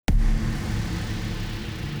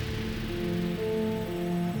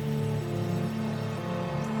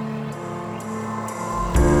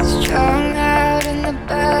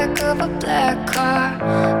of a black car.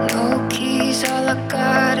 No keys, all I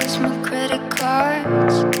got is my credit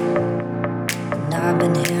cards. And I've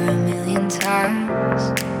been here a million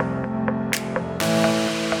times.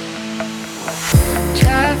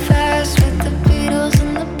 Drive fast with the Beatles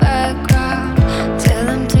in the background. Tell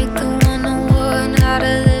them take the 101 out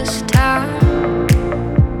of this town.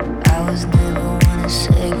 I was never one to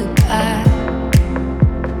say goodbye.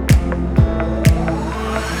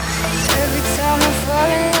 Every time I fall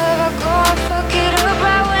in love, I go and fuck it up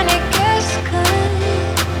right when it gets good.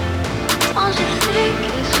 Don't you think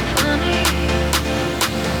it's funny?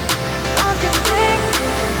 Don't you think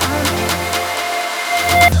it's funny?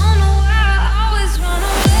 Don't know why I always run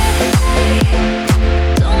away.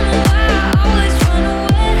 Don't know why I always run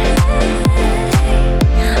away.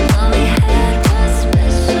 What we had was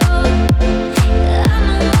special. Yeah, I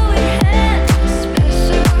know what we had was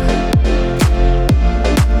special.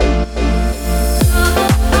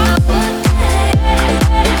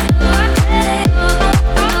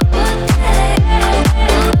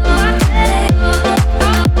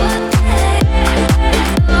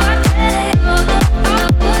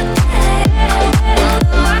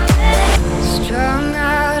 Strung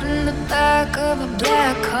out in the back of a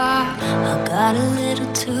black car. I got a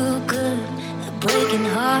little too good at breaking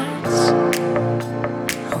hearts.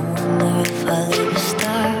 I wonder if I'll ever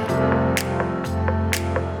start.